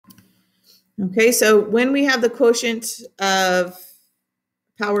Okay, so when we have the quotient of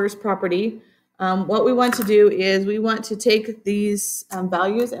powers property, what we want to do is we want to take these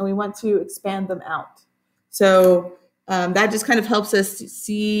values and we want to expand them out. So that just kind of helps us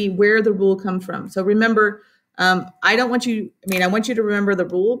see where the rule comes from. So remember, I want you to remember the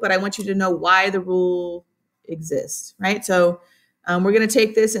rule, but I want you to know why the rule exists, right? So we're going to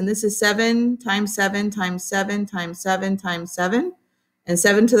take this, and this is 7 times 7 times 7 times 7 times 7. And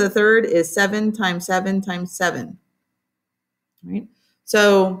 7 to the third is 7 times 7 times 7, right?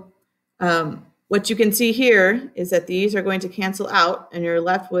 So what you can see here is that these are going to cancel out, and you're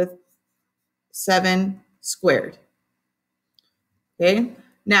left with 7 squared. Okay,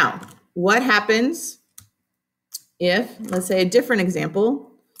 now what happens if, let's say a different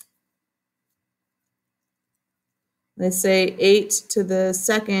example, let's say 8 to the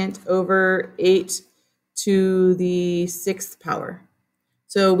second over 8 to the sixth power.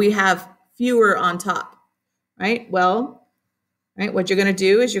 So we have fewer on top, right? Well, right, what you're going to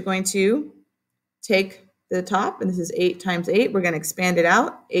do is you're going to take the top, and this is 8 times 8. We're going to expand it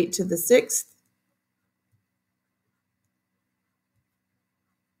out, 8 to the sixth.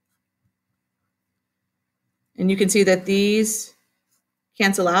 And you can see that these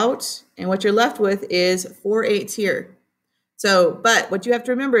cancel out, and what you're left with is 4 8s here. So, but what you have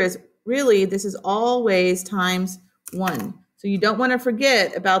to remember is really this is always times 1. So you don't want to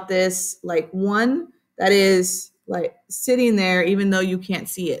forget about this like 1 that is like sitting there even though you can't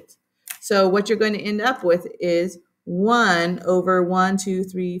see it. So what you're going to end up with is 1 over 1, 2,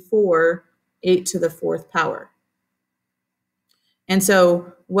 3, 4, 8 to the fourth power. And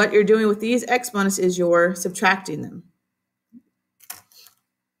so what you're doing with these exponents is you're subtracting them.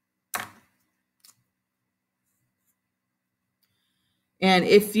 And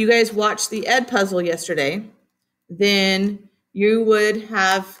if you guys watched the Ed puzzle yesterday, then you would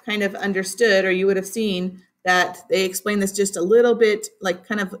have kind of understood, or you would have seen that they explained this just a little bit, like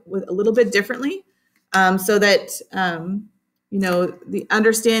kind of with a little bit differently, so that, you know, the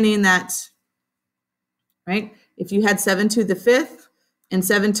understanding that, right, if you had 7 to the fifth and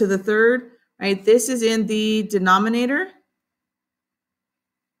 7 to the third, right, this is in the denominator.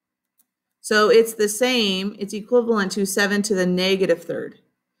 So it's the same, it's equivalent to 7 to the negative third.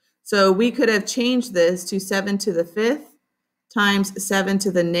 So we could have changed this to 7 to the fifth times 7 to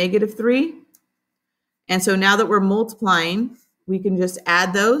the negative 3. And so now that we're multiplying, we can just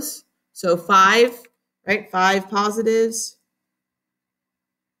add those. So 5, right? 5 positives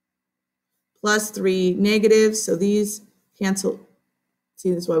plus 3 negatives. So these cancel.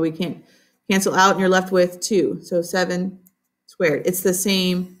 See, that's why we can't cancel out, and you're left with 2. So 7 squared. It's the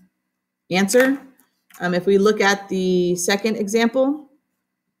same answer. If we look at the second example,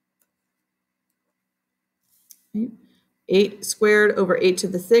 8 squared over 8 to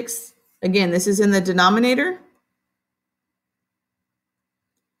the sixth. Again, this is in the denominator.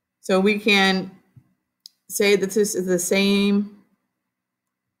 So we can say that this is the same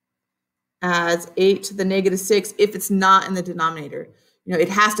as 8 to the negative 6 if it's not in the denominator. You know, it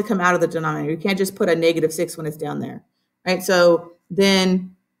has to come out of the denominator. You can't just put a negative 6 when it's down there, right? So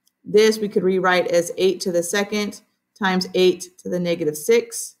then this we could rewrite as 8 to the second times 8 to the negative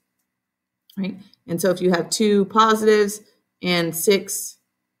 6, right? And so if you have 2 positives and 6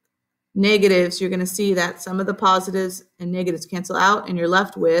 negatives, you're going to see that some of the positives and negatives cancel out, and you're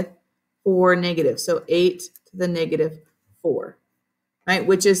left with 4 negatives. So 8 to the negative 4, right?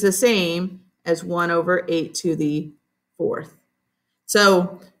 Which is the same as 1 over 8 to the fourth.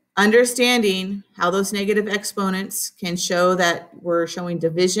 So understanding how those negative exponents can show that we're showing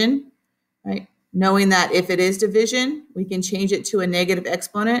division, right? Knowing that if it is division, we can change it to a negative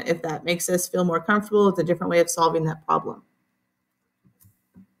exponent if that makes us feel more comfortable. It's a different way of solving that problem.